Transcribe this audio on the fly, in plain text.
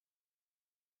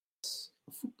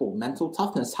Football, mental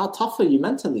toughness. How tough are you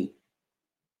mentally?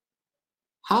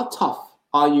 How tough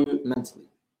are you mentally?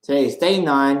 Today is day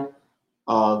 9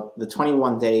 of the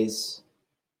 21 days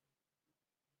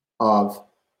of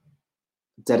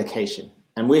dedication.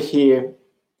 And we're here,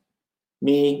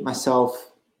 me,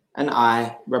 myself, and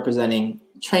I, representing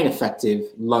Train Effective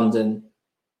London.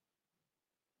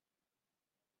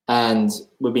 And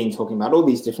we've been talking about all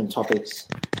these different topics.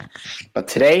 But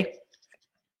today,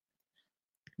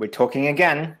 we're talking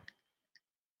again.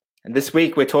 And this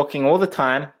week, we're talking all the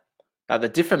time about the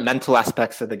different mental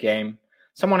aspects of the game.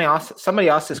 Somebody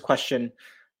asked this question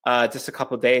just a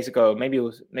couple of days ago. Maybe it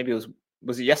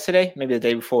was it yesterday? Maybe the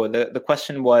day before. The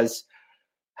question was,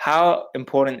 how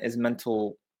important is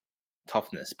mental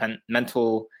toughness, your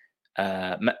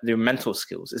mental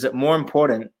skills? Is it more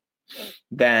important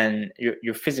than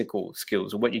your physical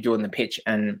skills or what you do on the pitch?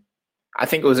 And I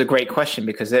think it was a great question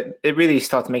because it really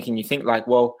starts making you think like,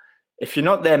 well, if you're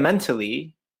not there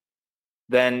mentally,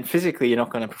 then physically you're not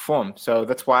going to perform. So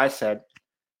that's why I said,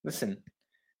 listen,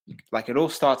 like it all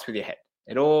starts with your head.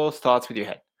 It all starts with your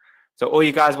head. So all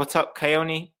you guys, what's up?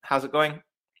 Keone, how's it going?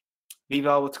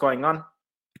 Viva, what's going on?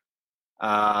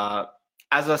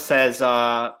 Azza says,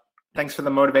 thanks for the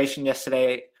motivation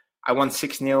yesterday. I won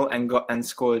 6-0 and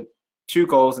scored 2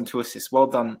 goals and 2 assists. Well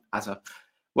done, Azza.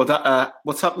 Well done.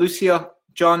 What's up, Lucia,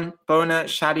 John, Bona,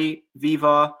 Shadi, Viva?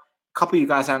 A couple of you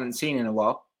guys I haven't seen in a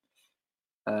while.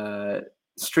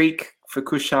 Streak for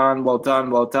Kushan. Well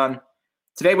done, well done.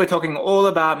 Today we're talking all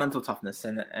about mental toughness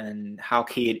and how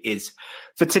key it is.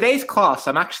 For today's class,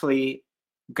 I'm actually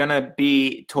going to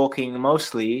be talking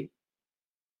mostly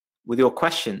with your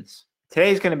questions.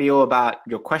 Today's going to be all about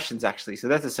your questions, actually. So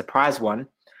that's a surprise one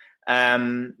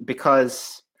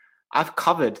because I've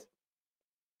covered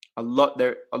a lot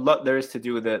there is to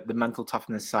do with the mental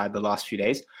toughness side the last few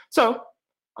days. So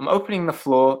I'm opening the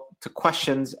floor to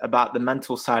questions about the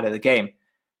mental side of the game.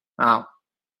 Now,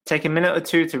 take a minute or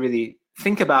two to really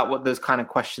think about what those kind of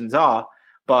questions are,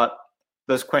 but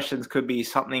those questions could be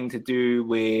something to do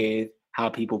with how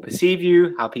people perceive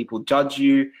you, how people judge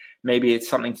you. Maybe it's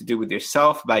something to do with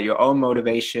yourself, about your own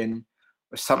motivation,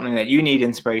 or something that you need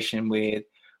inspiration with,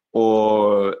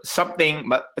 or something,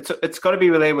 but it's got to be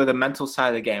related with the mental side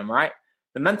of the game, right?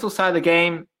 The mental side of the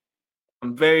game,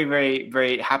 I'm very, very,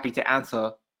 very happy to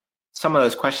answer some of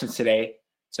those questions today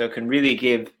so it can really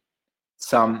give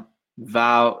some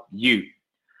value.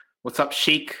 What's up,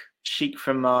 Sheik? Sheik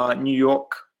from New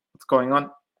York. What's going on?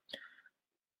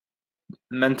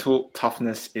 Mental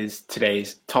toughness is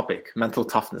today's topic. Mental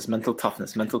toughness, mental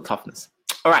toughness, mental toughness.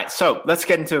 All right, so let's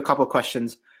get into a couple of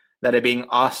questions that are being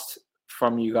asked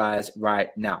from you guys right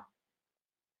now.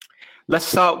 Let's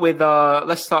start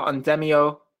on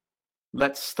Demio.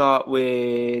 Let's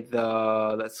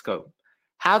go.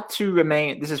 How to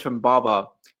remain, this is from Baba.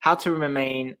 How to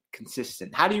remain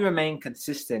consistent. How do you remain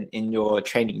consistent in your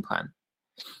training plan?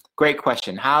 Great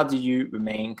question. How do you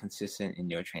remain consistent in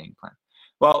your training plan?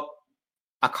 Well,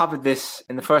 I covered this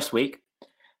in the first week,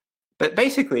 but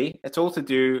basically it's all to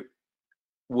do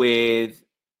with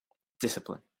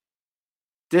discipline.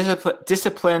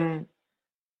 Discipline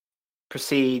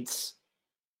precedes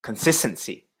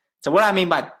consistency. So what I mean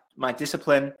by my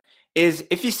discipline is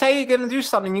if you say you're going to do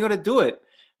something, you got to do it.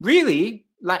 Really,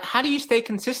 like, how do you stay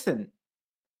consistent?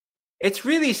 It's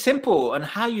really simple on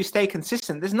how you stay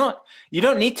consistent. You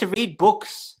don't need to read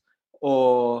books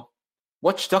or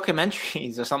watch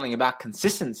documentaries or something about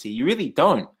consistency. You really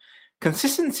don't.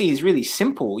 Consistency is really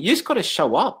simple. You just got to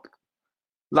show up.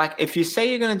 Like, if you say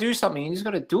you're going to do something, you just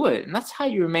got to do it. And that's how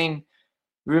you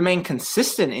remain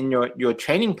consistent in your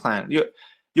training plan.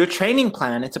 Your training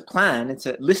plan, it's a plan. It's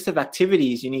a list of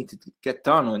activities you need to get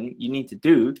done or you need to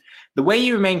do. The way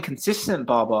you remain consistent,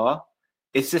 Baba,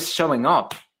 is just showing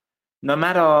up. No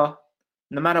matter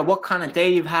what kind of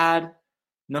day you've had,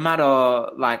 no matter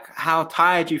like how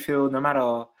tired you feel, no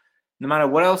matter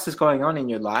what else is going on in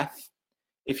your life,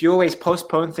 if you always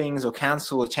postpone things or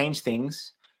cancel or change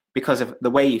things because of the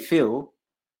way you feel,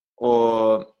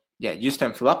 or you just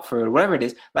don't feel up for it, or whatever it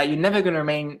is, like, you're never going to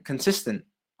remain consistent.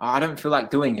 Oh, I don't feel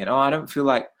like doing it. Oh, I don't feel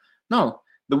like... No,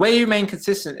 the way you remain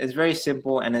consistent is very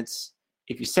simple, and it's,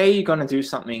 if you say you're going to do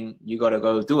something, you got to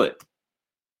go do it.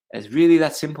 It's really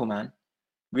that simple, man.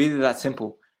 Really that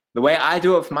simple. The way I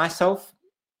do it for myself,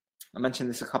 I mentioned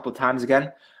this a couple of times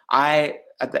again, at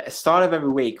the start of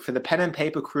every week, for the pen and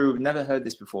paper crew, never heard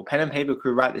this before, pen and paper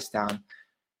crew, write this down.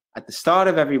 At the start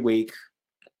of every week,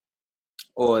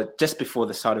 or just before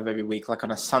the start of every week, like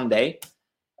on a Sunday,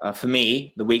 for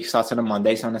me, the week starts on a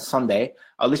Monday, so on a Sunday,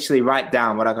 I'll literally write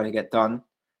down what I got to get done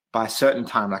by a certain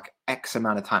time, like X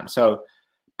amount of time. So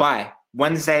by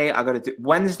Wednesday, I got to do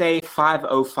Wednesday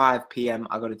 5:05 p.m.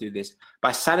 I got to do this.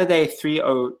 By Saturday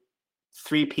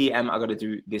 3:03 p.m. I got to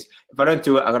do this. If I don't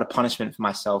do it, I got a punishment for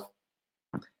myself.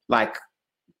 Like,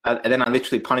 and then I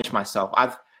literally punish myself.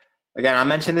 I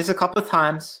mentioned this a couple of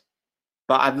times,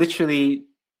 but I've literally,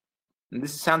 and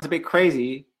this sounds a bit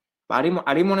crazy, but I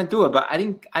didn't want to do it. But I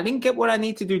didn't get what I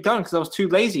need to do done because I was too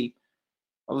lazy.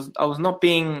 I was not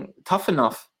being tough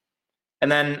enough.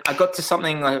 And then I got to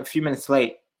something like a few minutes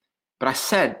late. But I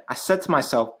said to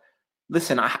myself,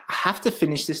 listen, I have to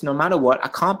finish this no matter what. I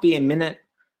can't be a minute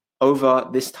over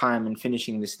this time and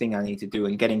finishing this thing I need to do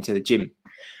and getting to the gym.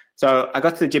 So I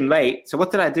got to the gym late. So what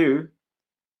did I do?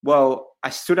 Well, I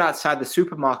stood outside the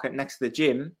supermarket next to the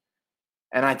gym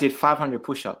and I did 500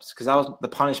 push-ups because that was the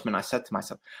punishment I said to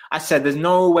myself. I said, there's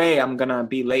no way I'm going to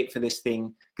be late for this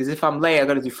thing because if I'm late, I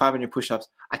got to do 500 push-ups.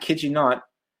 I kid you not.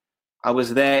 I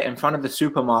was there in front of the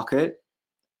supermarket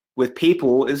with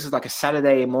people. This is like a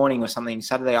Saturday morning or something,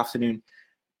 Saturday afternoon.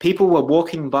 People were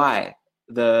walking by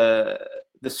the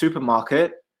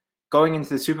supermarket, going into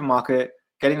the supermarket,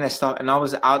 getting their stuff, and I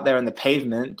was out there on the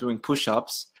pavement doing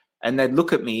push-ups, and they'd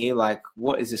look at me like,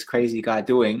 what is this crazy guy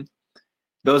doing?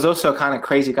 There was also a kind of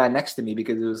crazy guy next to me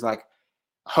because it was like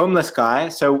a homeless guy.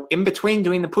 So in between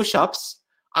doing the push-ups,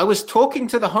 I was talking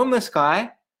to the homeless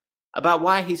guy about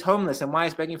why he's homeless and why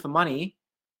he's begging for money.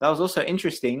 That was also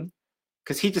interesting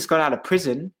because he just got out of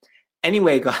prison.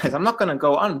 Anyway, guys, I'm not going to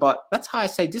go on, but that's how I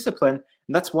say discipline.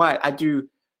 And that's why I do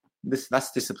this.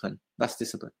 That's discipline. That's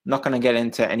discipline. Not going to get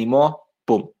into any more.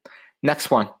 Boom. Next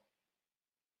one.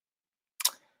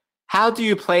 How do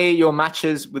you play your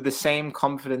matches with the same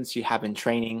confidence you have in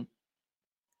training?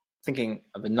 Thinking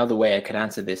of another way I could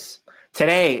answer this.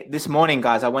 This morning,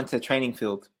 guys, I went to the training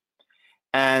field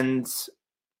and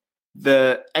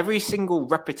every single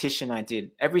repetition I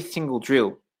did, every single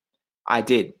drill I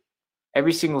did,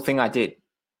 every single thing I did,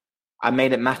 I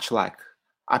made it match-like.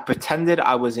 I pretended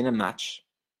I was in a match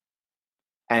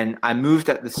and I moved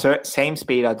at the same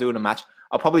speed I do in a match.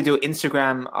 I'll probably do an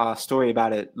Instagram story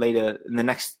about it later in the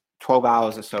next 12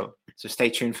 hours or so. So stay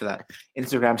tuned for that.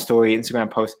 Instagram story, Instagram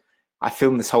post. I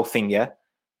filmed this whole thing, yeah?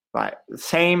 Like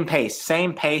same pace.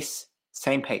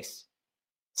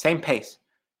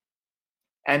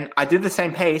 And I did the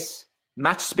same pace,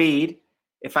 match speed.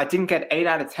 If I didn't get 8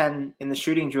 out of 10 in the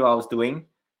shooting drill I was doing,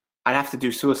 I'd have to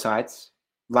do suicides,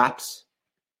 laps,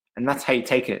 and that's how you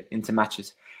take it into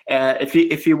matches.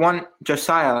 If you want,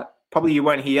 Josiah, probably you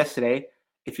weren't here yesterday.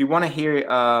 If you want to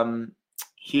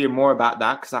hear more about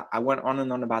that, because I went on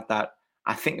and on about that.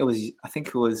 I think it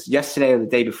was yesterday or the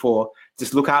day before.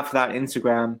 Just look out for that on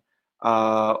Instagram,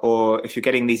 or if you're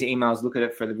getting these emails, look at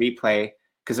it for the replay.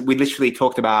 Because we literally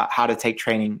talked about how to take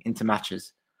training into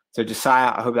matches. So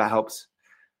Josiah, I hope that helps.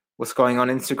 What's going on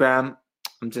Instagram?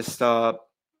 I'm just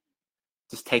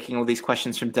taking all these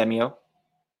questions from Demio.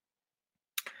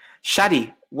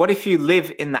 Shadi, what if you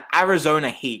live in the Arizona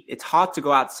heat? It's hard to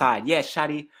go outside. Yeah,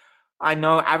 Shadi, I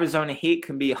know Arizona heat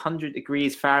can be 100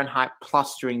 degrees Fahrenheit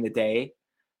plus during the day.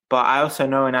 But I also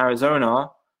know in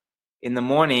Arizona, in the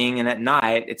morning and at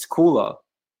night, it's cooler.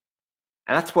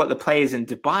 And that's what the players in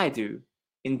Dubai do.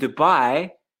 In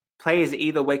Dubai, players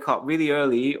either wake up really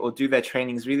early or do their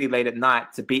trainings really late at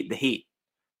night to beat the heat.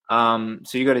 So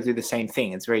you got to do the same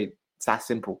thing. It's that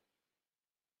simple.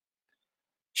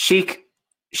 Sheik's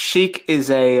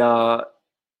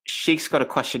got a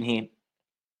question here.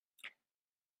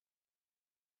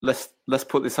 Let's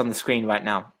put this on the screen right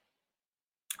now.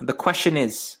 The question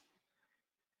is,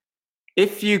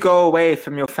 if you go away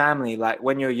from your family, like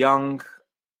when you're young,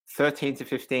 13 to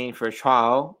 15 for a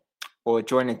trial, or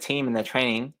join a team in their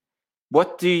training,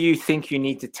 what do you think you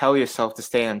need to tell yourself to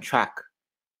stay on track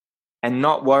and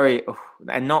not worry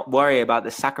about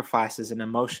the sacrifices and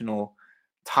emotional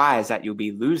ties that you'll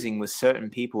be losing with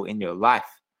certain people in your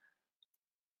life?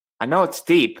 I know it's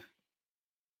deep,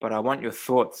 but I want your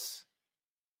thoughts.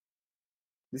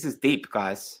 This is deep,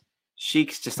 guys.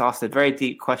 Sheik's just asked a very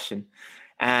deep question.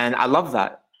 And I love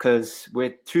that because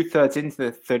we're 2/3 into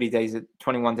the 30 days,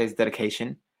 21 days of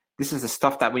dedication. This is the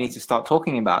stuff that we need to start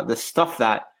talking about, the stuff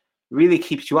that really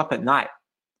keeps you up at night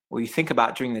or you think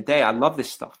about during the day. I love this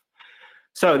stuff.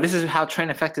 So this is how Train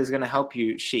Effector is going to help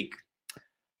you, Sheik.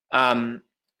 Again,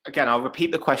 I'll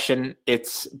repeat the question.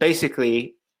 It's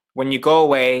basically when you go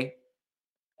away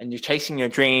and you're chasing your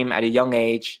dream at a young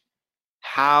age,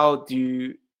 how do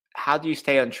you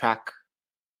stay on track?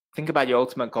 Think about your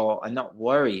ultimate goal and not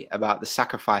worry about the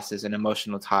sacrifices and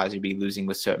emotional ties you'll be losing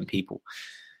with certain people.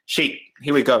 Sheik,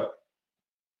 here we go.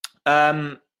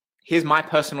 Here's my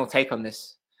personal take on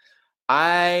this.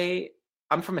 I'm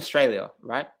from Australia,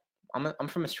 right? I'm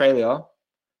from Australia.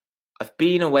 I've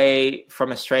been away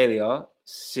from Australia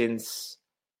since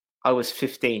I was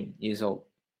 15 years old.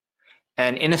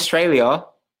 And in Australia,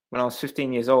 when I was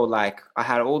 15 years old, like I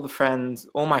had all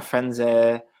my friends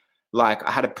there. Like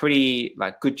I had a pretty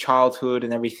like good childhood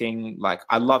and everything. Like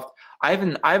I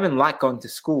even liked going to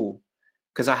school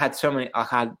because I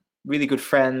had really good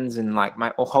friends and like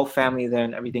my whole family there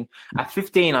and everything. At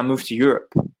 15, I moved to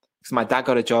Europe because my dad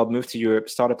got a job, moved to Europe,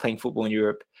 started playing football in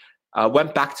Europe.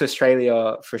 Went back to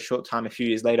Australia for a short time a few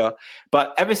years later.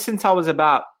 But ever since I was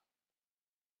for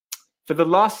the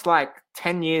last like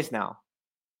 10 years now,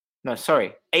 no,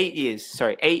 sorry, 8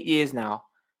 years now,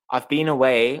 I've been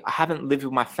away. I haven't lived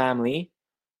with my family.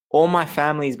 All my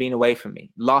family's been away from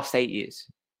me. Last 8 years.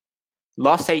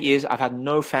 Last 8 years, I've had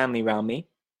no family around me.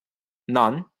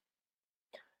 None.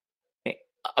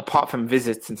 Apart from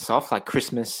visits and stuff, like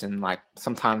Christmas and like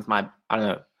sometimes I don't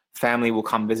know, family will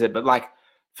come visit. But like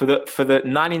for the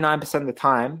 99% of the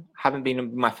time, haven't been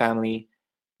with my family,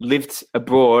 lived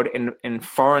abroad in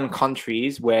foreign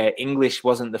countries where English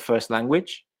wasn't the first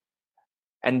language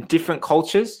and different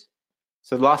cultures.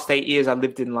 So the last 8 years I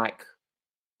lived in like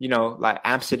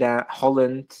Amsterdam,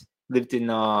 Holland, lived in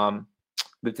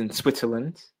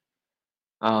Switzerland,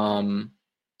 and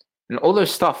all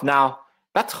those stuff. Now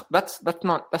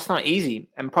that's not easy,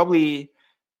 and probably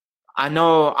I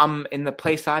know I'm in the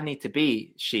place I need to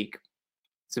be, Sheikh.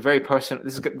 It's a very personal.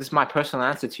 This is my personal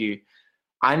answer to you.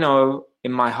 I know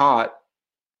in my heart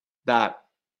that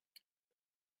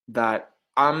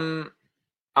I'm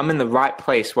in the right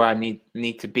place where I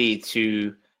need to be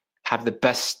to have the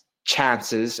best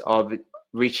chances of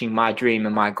reaching my dream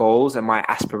and my goals and my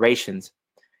aspirations.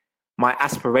 My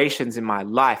aspirations in my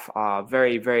life are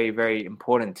very, very, very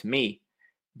important to me.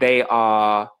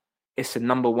 It's the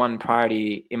number one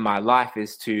priority in my life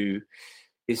is to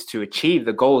achieve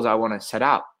the goals I want to set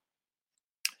out.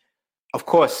 Of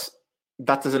course,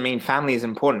 that doesn't mean family is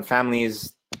important. Family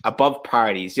is above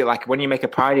priorities. You're like when you make a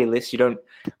priority list,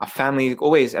 family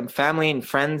and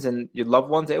friends and your loved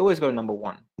ones, they always go number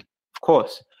one, of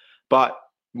course. But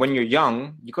when you're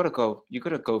young, you gotta go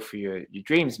for your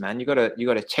dreams, man. You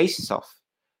gotta chase yourself.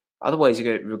 Otherwise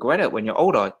you're gonna regret it when you're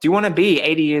older. Do you want to be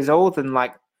 80 years old and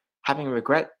like having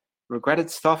regretted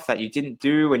stuff that you didn't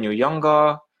do when you're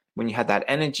younger, when you had that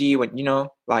energy, when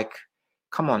like,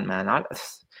 come on, man.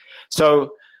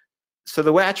 So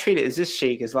the way I treat it is this,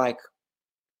 Sheikh, is like,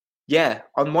 yeah,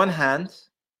 on one hand,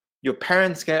 your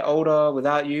parents get older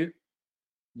without you.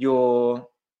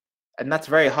 And that's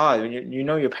very hard when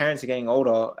your parents are getting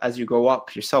older as you grow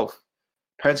up yourself.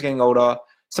 Parents are getting older.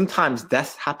 Sometimes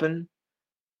deaths happen,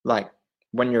 like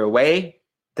when you're away.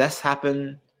 Deaths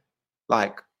happen,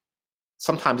 like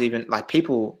sometimes even like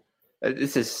people.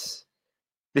 This is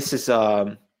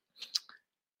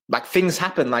like things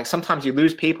happen. Like sometimes you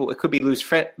lose people. It could be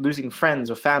losing friends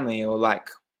or family, or like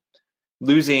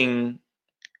losing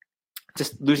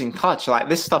touch. Like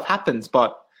this stuff happens,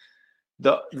 but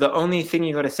the only thing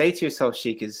you got to say to yourself,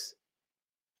 Sheikh, is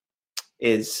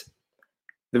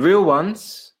the real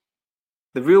ones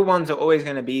are always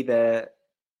going to be there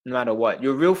no matter what.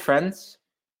 Your real friends,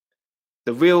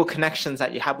 the real connections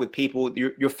that you have with people,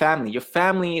 your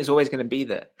family is always going to be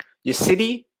there. Your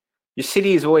city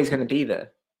is always going to be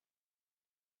there.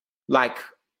 Like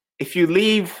if you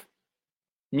leave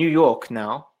New York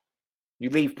now, you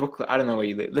leave Brooklyn, I don't know where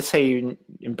you live. Let's say you're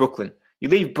in Brooklyn. You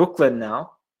leave Brooklyn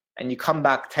now and you come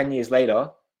back 10 years later,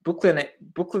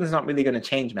 Brooklyn's not really going to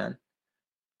change, man.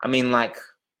 I mean, like,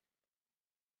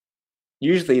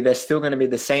 usually there's still going to be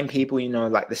the same people,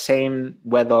 like the same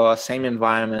weather, same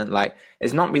environment. Like,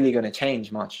 it's not really going to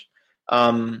change much.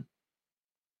 The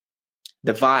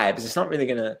vibes, it's not really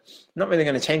going to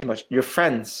change much. Your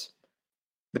friends,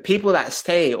 the people that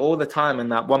stay all the time in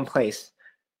that one place,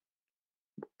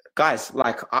 guys,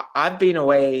 like I've been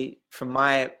away from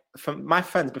my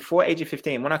friends before age of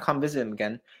 15. When I come visit them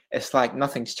again, it's like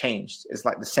nothing's changed. It's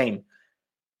like the same.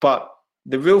 But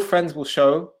the real friends will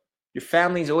show. Your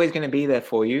family is always going to be there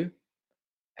for you,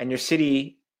 and your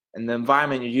city and the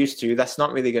environment you're used to, that's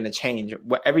not really going to change.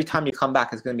 Every time you come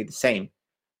back, it's going to be the same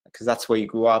because that's where you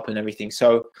grew up and everything.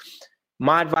 So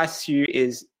my advice to you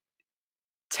is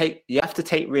you have to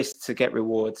take risks to get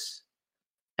rewards,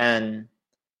 and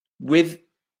with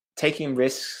taking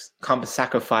risks comes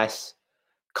sacrifice,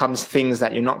 comes things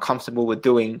that you're not comfortable with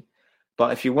doing.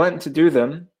 But if you want to do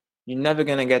them, you're never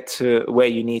going to get to where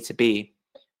you need to be,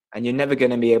 and you're never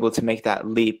going to be able to make that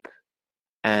leap.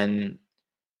 And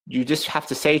you just have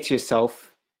to say to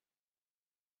yourself,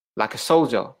 like a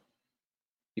soldier,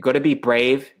 you got to be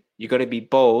brave, you got to be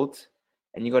bold,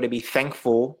 and you got to be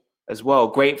thankful as well,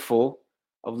 grateful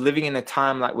of living in a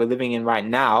time like we're living in right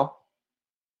now,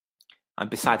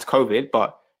 besides COVID,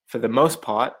 but for the most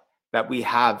part, that we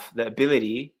have the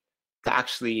ability to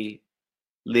actually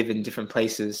live in different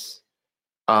places,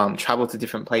 travel to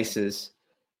different places,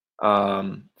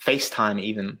 FaceTime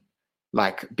even,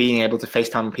 like being able to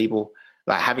FaceTime people,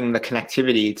 like having the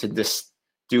connectivity to just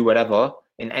do whatever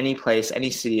in any place, any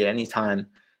city, at any time,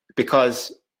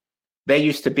 because there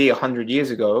used to be 100 years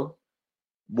ago,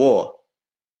 war.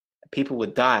 People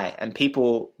would die, and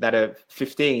people that are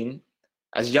 15,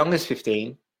 as young as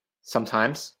 15,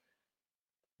 sometimes,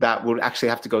 that would actually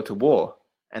have to go to war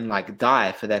and like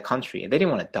die for their country. And they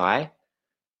didn't want to die.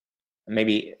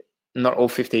 Maybe not all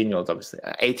 15-year-olds, obviously,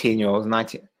 18-year-olds,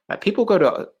 19. Like people go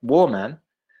to war, man.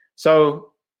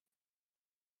 So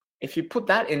if you put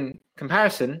that in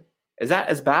comparison, is that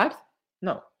as bad?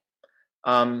 No.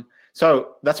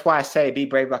 So that's why I say be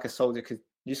brave like a soldier, because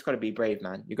you just got to be brave,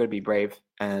 man. You got to be brave,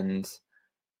 and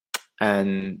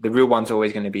the real one's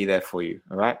always going to be there for you.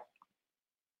 All right.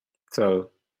 So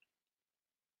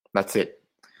that's it.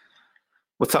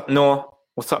 What's up, Noor?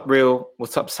 What's up, Real?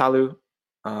 What's up, Salu?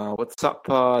 What's up,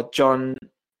 John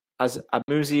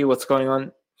Amuzi? What's going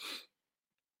on?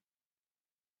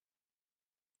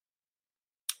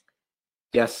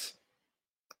 Yes.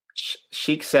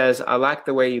 Sheik says, I like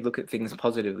the way you look at things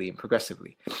positively and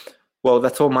progressively. Well,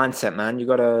 that's all mindset, man.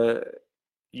 You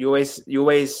always,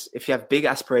 if you have big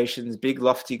aspirations, big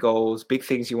lofty goals, big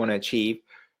things you want to achieve,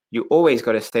 you always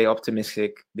got to stay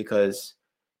optimistic, because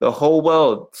the whole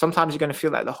world, sometimes you're going to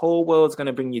feel like the whole world's going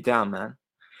to bring you down, man.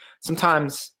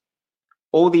 Sometimes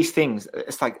all these things,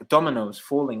 it's like dominoes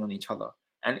falling on each other,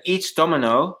 and each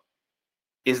domino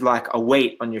is like a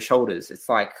weight on your shoulders. It's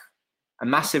like a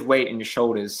massive weight on your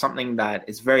shoulders, something that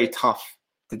is very tough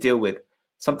to deal with.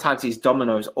 Sometimes these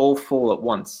dominoes all fall at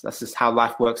once. That's just how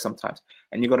life works sometimes.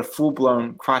 And you've got a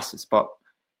full-blown crisis. But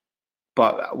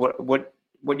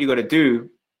what you got to do,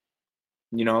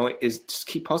 is just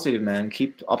keep positive, man.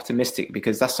 Keep optimistic,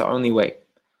 because that's the only way.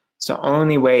 It's the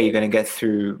only way you're going to get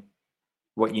through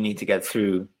what you need to get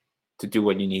through to do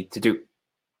what you need to do.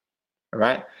 All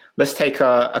right. Let's take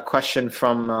a question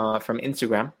from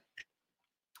Instagram.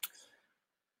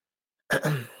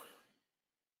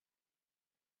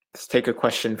 Let's take a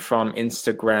question from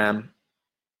Instagram.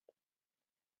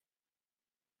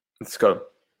 Let's go.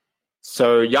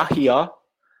 So Yahya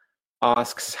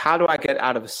asks, how do I get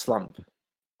out of a slump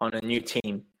on a new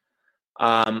team?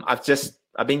 I've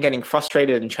been getting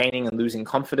frustrated in training and losing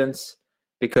confidence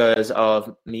because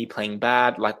of me playing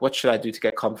bad. Like, what should I do to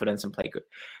get confidence and play good?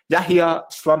 Yahya,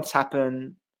 slumps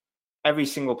happen. Every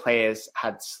single player's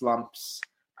had slumps.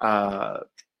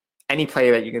 Any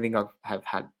player that you can think of have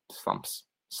had slumps.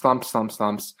 Slumps.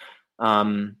 How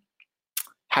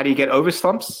do you get over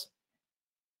slumps?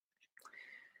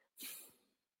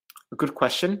 A good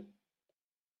question,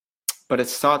 but it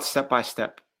starts step by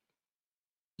step.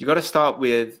 You got to start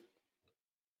with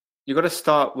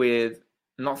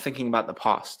not thinking about the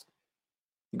past.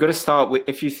 You got to start with,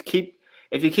 if you keep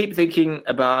thinking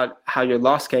about how your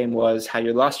last game was, how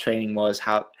your last training was,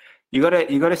 how you got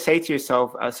to say to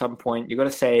yourself at some point, you got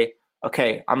to say,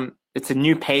 okay, it's a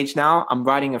new page now. I'm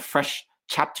writing a fresh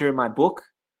chapter in my book.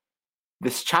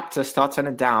 This chapter starts on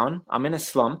a down. I'm in a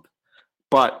slump,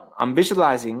 but I'm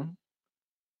visualizing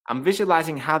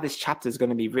how this chapter is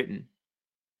going to be written.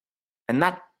 And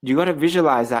that you got to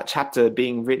visualize that chapter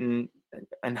being written,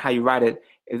 and how you write it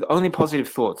is only positive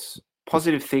thoughts,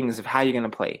 positive things of how you're going to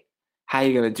play, how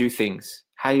you're going to do things,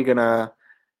 how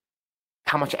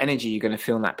much energy you're going to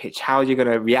feel in that pitch, how you're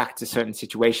going to react to certain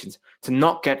situations, to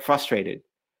not get frustrated.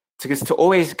 Because to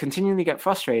always continually get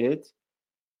frustrated,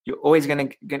 you're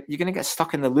going to get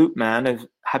stuck in the loop, man, of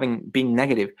being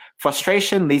negative.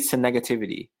 Frustration leads to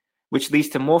negativity, which leads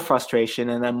to more frustration,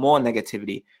 and then more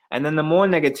negativity. And then the more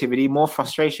negativity, more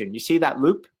frustration. You see that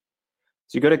loop?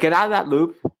 So you got to get out of that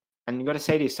loop, and you got to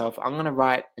say to yourself, I'm going to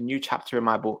write a new chapter in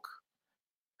my book.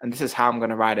 And this is how I'm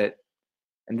going to write it.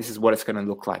 And this is what it's going to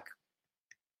look like.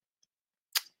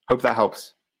 Hope that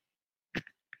helps.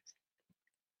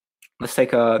 Let's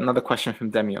take another question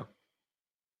from Demio.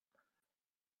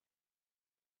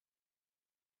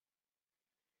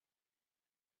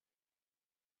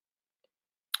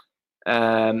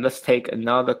 Let's take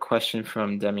another question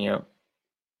from Demio.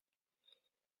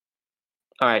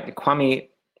 All right, Kwame,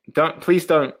 please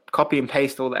don't copy and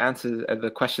paste all the answers of the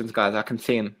questions, guys. I can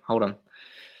see them. Hold on.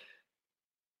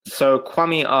 So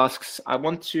Kwame asks, I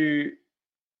want to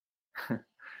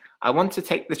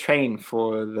take the train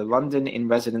for the London in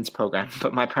Residence program,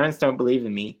 but my parents don't believe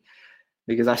in me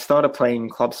because I started playing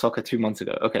club soccer 2 months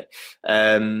ago. Okay.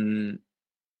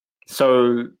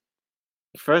 So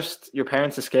first, your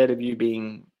parents are scared of you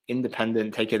being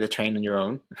independent, taking the train on your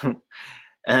own.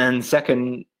 and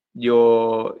second,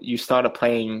 you started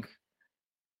playing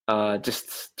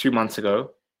just 2 months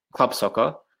ago, club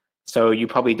soccer, so you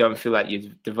probably don't feel like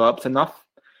you've developed enough.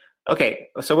 Okay,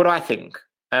 so what do I think?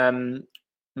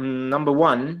 Number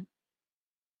one,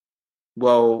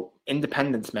 well,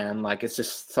 independence, man. Like, it's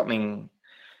just something.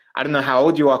 I don't know how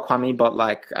old you are, Kwame, but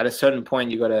like at a certain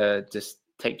point, you gotta just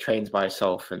take trains by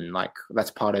yourself, and like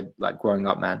that's part of like growing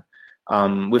up, man.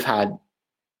 We've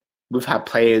had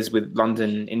players with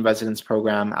London in residence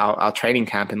program, our training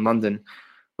camp in London,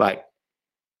 like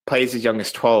players as young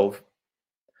as 12,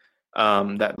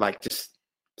 that like just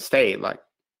stay like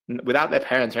without their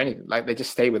parents or anything. Like they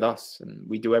just stay with us, and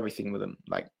we do everything with them,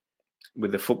 like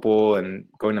with the football and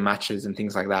going to matches and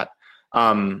things like that.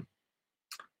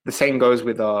 The same goes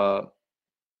with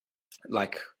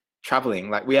like traveling.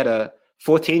 Like we had a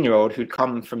 14-year-old who'd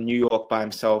come from New York by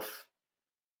himself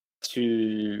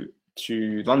to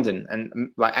London,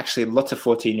 and like actually lots of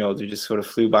 14-year-olds who just sort of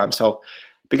flew by himself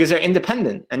because they're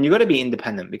independent, and you got to be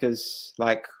independent because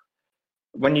like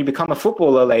when you become a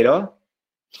footballer later,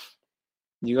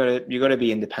 you gotta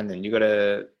be independent. You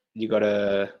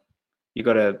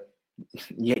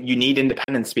need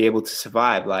independence to be able to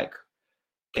survive. Like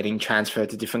getting transferred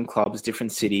to different clubs,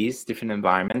 different cities, different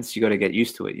environments. You got to get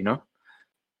used to it, you know?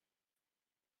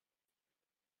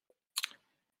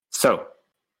 So,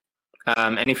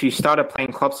 and if you started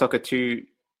playing club soccer two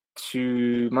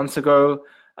months ago,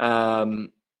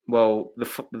 well,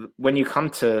 when you come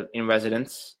to in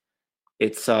residence,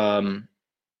 it's like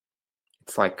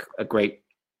a great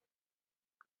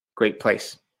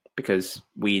place because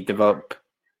we develop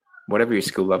whatever your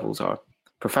skill levels are,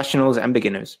 professionals and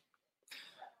beginners.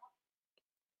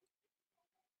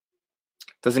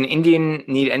 Does an Indian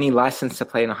need any license to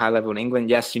play in a high level in England?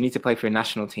 Yes, you need to play for your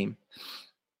national team.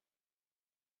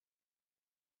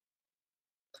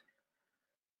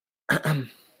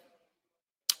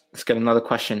 Let's get another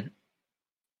question.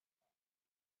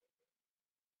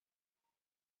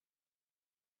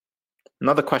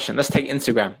 Another question. Let's take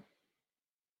Instagram.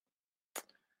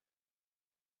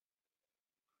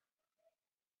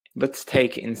 Let's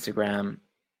take Instagram.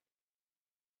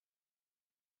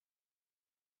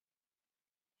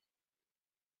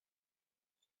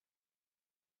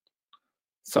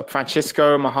 So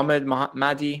Francisco, Mohammed,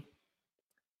 Mahdi.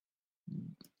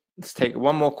 Let's take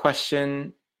one more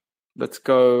question. Let's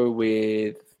go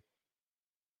with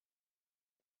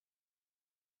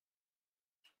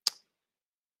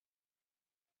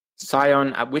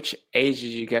Sion. At which age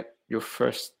did you get your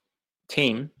first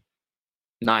team?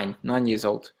 9 years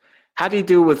old. How do you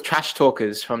deal with trash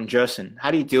talkers from Jerson?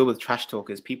 How do you deal with trash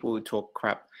talkers, people who talk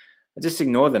crap? Just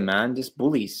ignore them, man. Just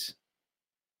bullies.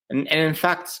 And in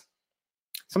fact,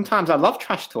 sometimes I love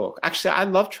trash talk. Actually, I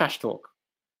love trash talk.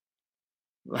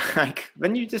 Like,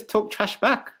 then you just talk trash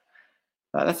back.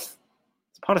 It's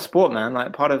part of sport, man.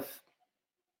 Like part of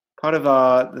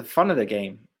the fun of the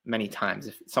game. Many times,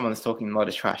 if someone's talking a lot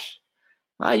of trash,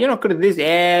 you're not good at this.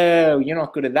 Yeah, you're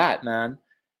not good at that, man.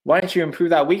 Why don't you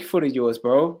improve that weak foot of yours,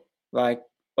 bro? Like,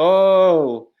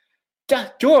 oh,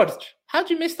 George, how'd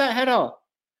you miss that header?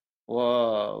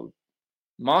 Whoa,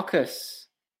 Marcus,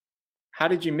 how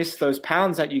did you miss those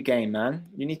pounds that you gained, man?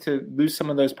 You need to lose some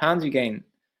of those pounds you gained.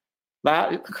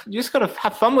 Like, you just gotta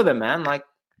have fun with it, man. Like,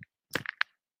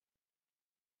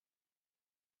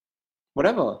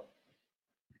 whatever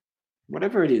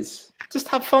it is, just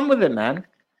have fun with it, man.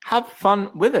 Have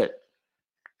fun with it.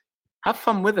 Have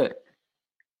fun with it.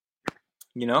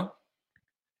 You know?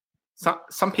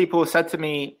 Some people said to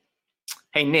me,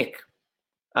 hey, Nick,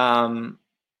 your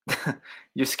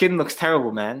skin looks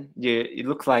terrible, man. You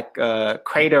look like a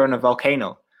crater in a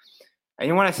volcano. And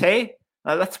you want to say?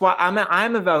 That's why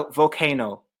I'm a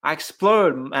volcano. I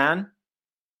explode, man.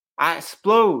 I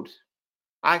explode.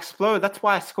 That's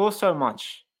why I score so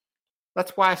much.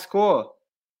 That's why I score.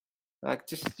 Like,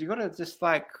 you gotta just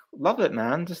like love it,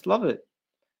 man. Just love it.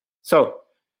 So,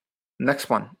 next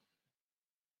one.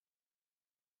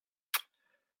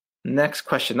 Next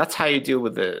question. That's how you deal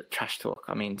with the trash talk.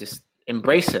 I mean, just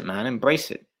embrace it, man. Embrace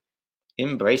it.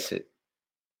 Embrace it.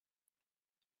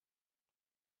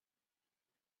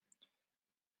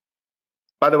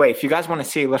 By the way, if you guys want to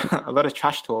see a lot of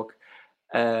trash talk,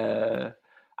 I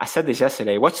said this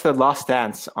yesterday. Watch The Last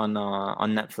Dance on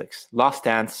Netflix. Last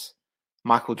Dance,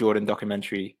 Michael Jordan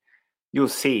documentary. You'll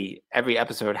see every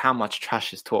episode how much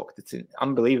trash is talked. It's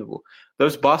unbelievable.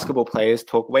 Those basketball players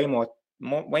talk way more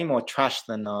trash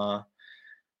than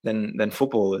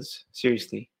footballers.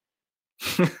 Seriously,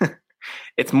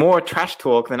 it's more trash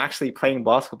talk than actually playing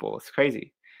basketball. It's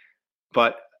crazy,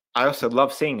 but I also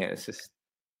love seeing it. It's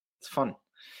fun.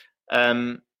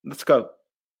 Let's go.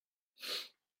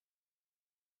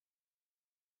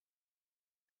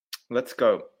 Let's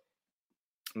go.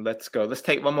 Let's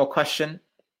take one more question.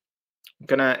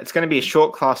 It's gonna be a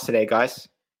short class today, guys.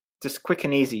 Just quick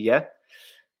and easy, yeah?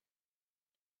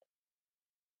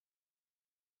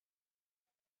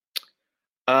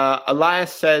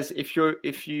 Elias says, if you're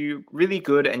really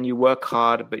good and you work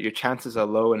hard, but your chances are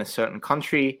low in a certain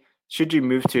country, should you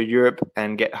move to Europe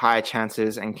and get higher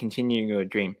chances and continue your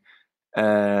dream?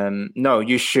 No,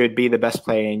 you should be the best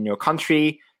player in your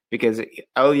country, because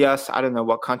Elias, I don't know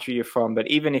what country you're from, but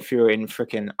even if you're in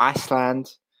freaking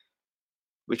Iceland,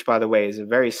 which by the way is a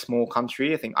very small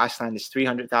country, I think Iceland is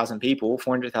 300,000 people,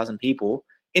 400,000 people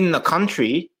in the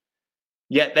country,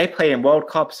 yet they play in World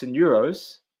Cups and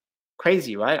Euros.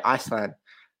 Crazy, right? Iceland.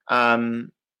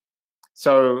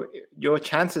 So your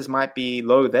chances might be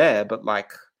low there, but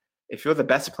like if you're the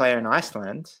best player in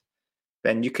Iceland,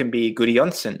 then you can be Guddy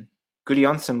Johnsen. Guddy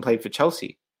Johnsen played for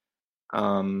Chelsea.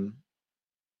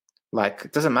 Like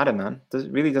it doesn't matter, man.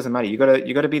 It really doesn't matter. You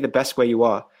gotta be the best where you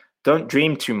are. Don't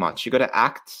dream too much. You gotta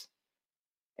act,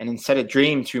 and instead of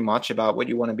dream too much about what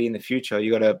you want to be in the future,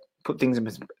 you gotta put things in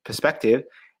perspective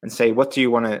and say, what do you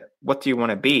want to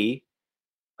be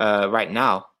right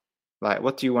now? Like,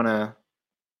 what do you want to?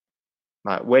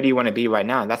 Like, where do you want to be right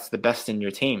now? That's the best in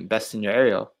your team, best in your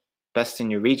area, best in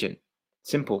your region.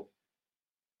 Simple.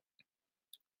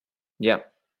 Yeah.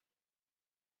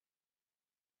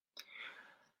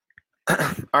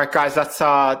 All right, guys, that's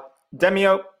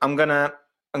Demio. I'm gonna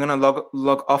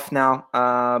log off now.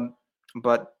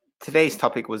 But today's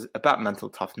topic was about mental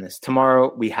toughness.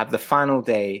 Tomorrow we have the final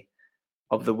day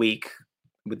of the week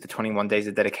with the 21 days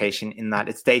of dedication. In that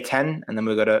it's day 10, and then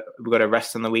we got to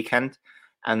rest on the weekend,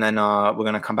 and then we're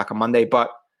gonna come back on Monday.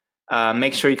 But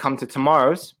make sure you come to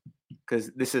tomorrow's,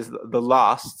 because this is the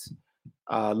last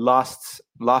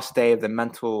day of the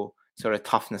mental sort of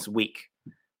toughness week.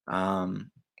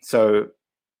 So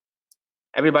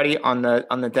everybody on the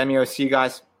Demio, see you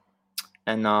guys,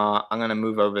 and I'm gonna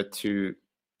move over to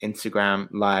Instagram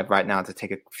Live right now to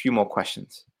take a few more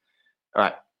questions. All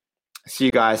right, see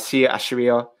you guys. See you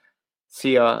Asharia,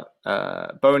 see you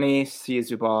Boni, see you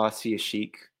Zubar, see you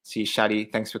Sheik, see you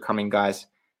Shadi. Thanks for coming, guys.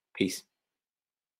 Peace.